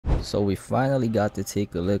So we finally got to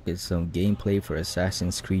take a look at some gameplay for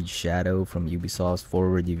Assassin's Creed Shadow from Ubisoft's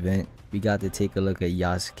Forward event. We got to take a look at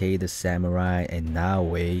Yasuke the samurai and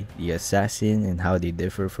Naoe the assassin and how they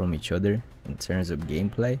differ from each other in terms of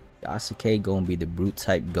gameplay. Yasuke gonna be the brute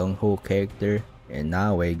type gung-ho character and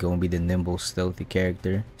Naoe gonna be the nimble stealthy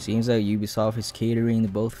character. Seems like Ubisoft is catering to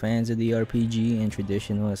both fans of the RPG and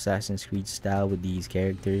traditional Assassin's Creed style with these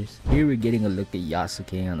characters. Here we're getting a look at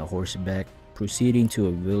Yasuke on a horseback, proceeding to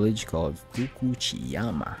a village called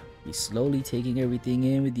Fukuchiyama. He's slowly taking everything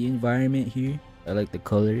in with the environment here. I like the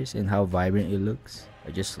colors and how vibrant it looks.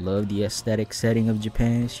 I just love the aesthetic setting of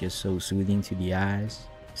Japan. It's just so soothing to the eyes,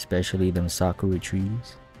 especially them sakura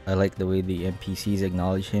trees. I like the way the NPCs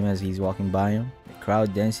acknowledge him as he's walking by them. The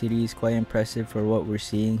crowd density is quite impressive for what we're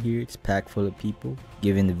seeing here. It's packed full of people,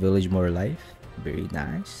 giving the village more life. Very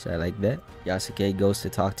nice, I like that. Yasuke goes to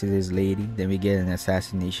talk to this lady. Then we get an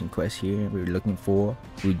assassination quest here. We're looking for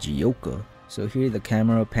Fujioka. So here the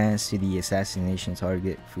camera pans to the assassination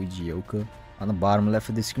target, Fujioka. On the bottom left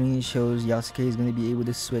of the screen it shows Yasuke is going to be able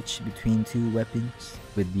to switch between two weapons,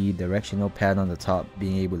 with the directional pad on the top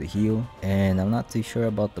being able to heal. And I'm not too sure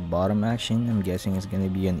about the bottom action. I'm guessing it's going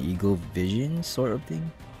to be an eagle vision sort of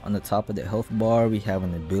thing. On the top of the health bar, we have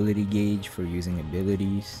an ability gauge for using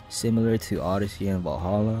abilities, similar to Odyssey and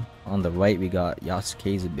Valhalla. On the right, we got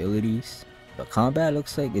Yasuke's abilities. The combat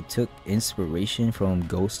looks like it took inspiration from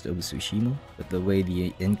Ghost of Tsushima, with the way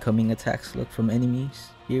the incoming attacks look from enemies.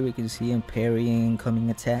 Here we can see him parrying incoming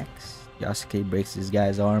attacks. Yasuke breaks this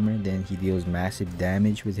guy's armor, then he deals massive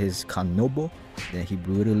damage with his Kanobo. Then he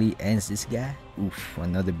brutally ends this guy. Oof,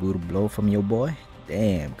 another brutal blow from your boy.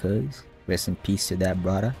 Damn, cuz. Rest in peace to that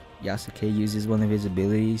brother. Yasuke uses one of his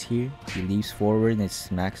abilities here. He leaps forward and it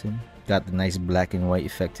smacks him. Got the nice black and white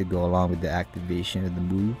effect to go along with the activation of the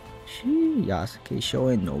move. Shee, Yasuke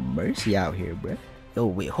showing no mercy out here, bruh. Yo,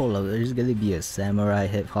 wait, hold up. There's gonna be a samurai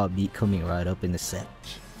hip hop beat coming right up in the set.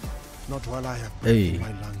 Not while I have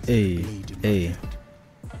Hey.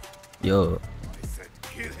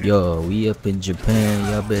 Yo, we up in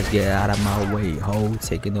Japan, y'all best get out of my way, ho.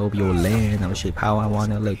 Taking over your land, I'll shape how I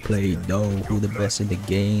wanna like play, though. Who the best in the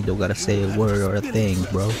game, don't gotta say a word or a thing,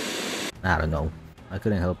 bro. I don't know, I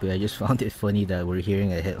couldn't help it. I just found it funny that we're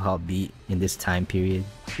hearing a hip-hop beat in this time period.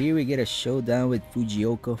 Here we get a showdown with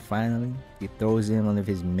Fujioka finally. He throws in one of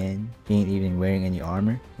his men. He ain't even wearing any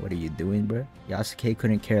armor. What are you doing, bro? Yasuke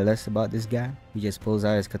couldn't care less about this guy. He just pulls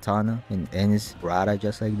out his katana and ends Rada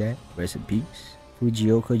just like that. Rest in peace.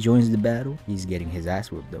 Fujioka joins the battle. He's getting his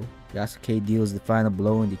ass whooped though. Yasuke deals the final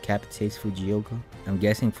blow and decapitates Fujioka. I'm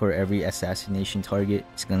guessing for every assassination target,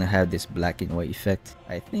 it's gonna have this black and white effect.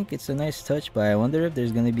 I think it's a nice touch, but I wonder if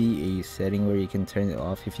there's gonna be a setting where you can turn it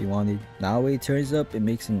off if you wanted. Naoe turns up and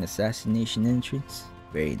makes an assassination entrance.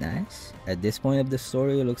 Very nice. At this point of the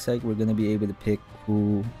story, it looks like we're gonna be able to pick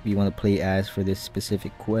who we want to play as for this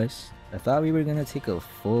specific quest. I thought we were gonna take a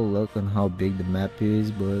full look on how big the map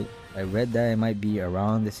is, but I read that it might be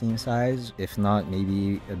around the same size, if not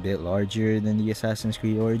maybe a bit larger than the Assassin's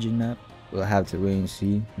Creed Origin map. We'll have to wait and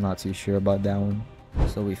see. Not too sure about that one.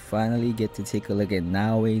 So we finally get to take a look at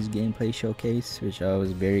Naoe's gameplay showcase, which I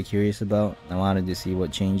was very curious about. I wanted to see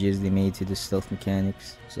what changes they made to the stealth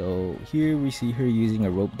mechanics. So here we see her using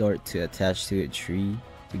a rope dart to attach to a tree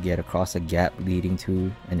to get across a gap leading to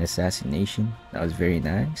an assassination. That was very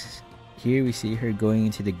nice. Here we see her going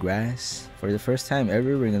into the grass. For the first time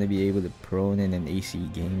ever, we're going to be able to prone in an AC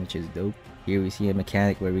game, which is dope. Here we see a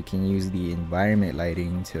mechanic where we can use the environment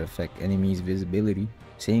lighting to affect enemies' visibility.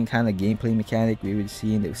 Same kind of gameplay mechanic we would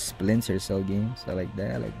see in the Splinter Cell games. I like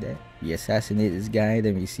that, We assassinate this guy,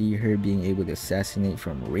 then we see her being able to assassinate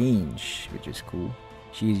from range, which is cool.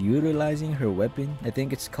 She's utilizing her weapon, I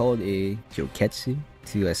think it's called a Kyoketsu,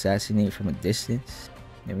 to assassinate from a distance.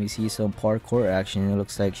 Then we see some parkour action. It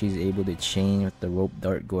looks like she's able to chain with the rope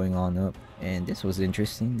dart going on up. And this was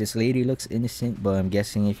interesting. This lady looks innocent, but I'm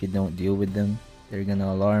guessing if you don't deal with them, they're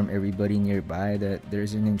gonna alarm everybody nearby that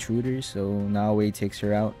there's an intruder. So Naoe takes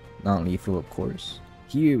her out. Not lethal, of course.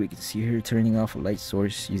 Here we can see her turning off a light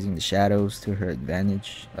source using the shadows to her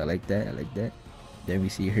advantage. I like that. Then we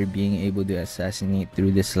see her being able to assassinate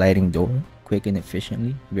through the sliding door, quick and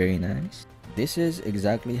efficiently. Very nice. This is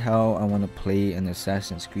exactly how I want to play an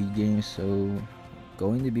Assassin's Creed game, so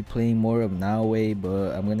going to be playing more of Naoe,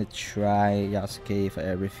 but I'm gonna try Yasuke if I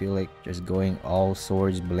ever feel like just going all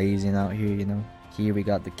swords blazing out here, you know. Here we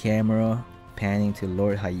got the camera panning to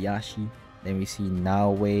Lord Hayashi. Then we see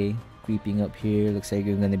Naoe creeping up here. Looks like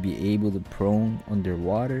you're gonna be able to prone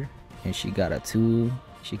underwater, and she got a tool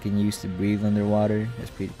she can use to breathe underwater.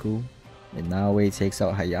 That's pretty cool. And Naoe takes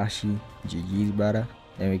out Hayashi. GG's, brother.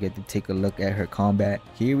 and we get to take a look at her combat.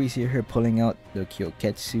 Here we see her pulling out the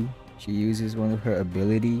Kyoketsu. She uses one of her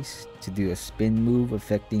abilities to do a spin move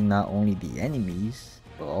affecting not only the enemies,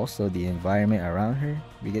 but also the environment around her.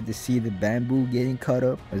 We get to see the bamboo getting cut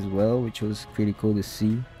up as well, which was pretty cool to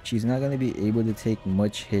see. She's not going to be able to take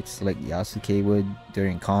much hits like Yasuke would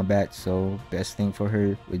during combat, so best thing for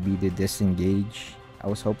her would be to disengage. I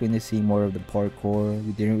was hoping to see more of the parkour.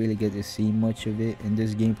 We didn't really get to see much of it in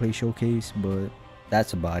this gameplay showcase, but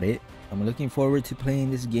that's about it. I'm looking forward to playing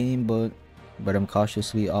this game, but I'm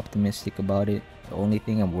cautiously optimistic about it. The only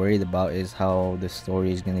thing I'm worried about is how the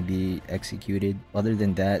story is going to be executed. Other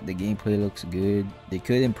than that, the gameplay looks good. They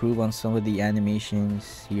could improve on some of the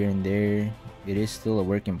animations here and there. It is still a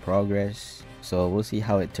work in progress, so we'll see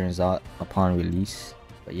how it turns out upon release.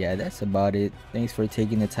 But yeah, that's about it. Thanks for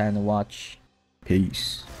taking the time to watch.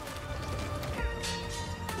 Peace.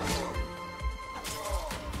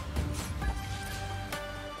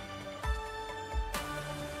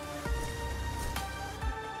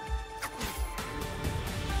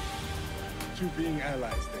 You being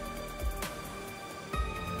allies then.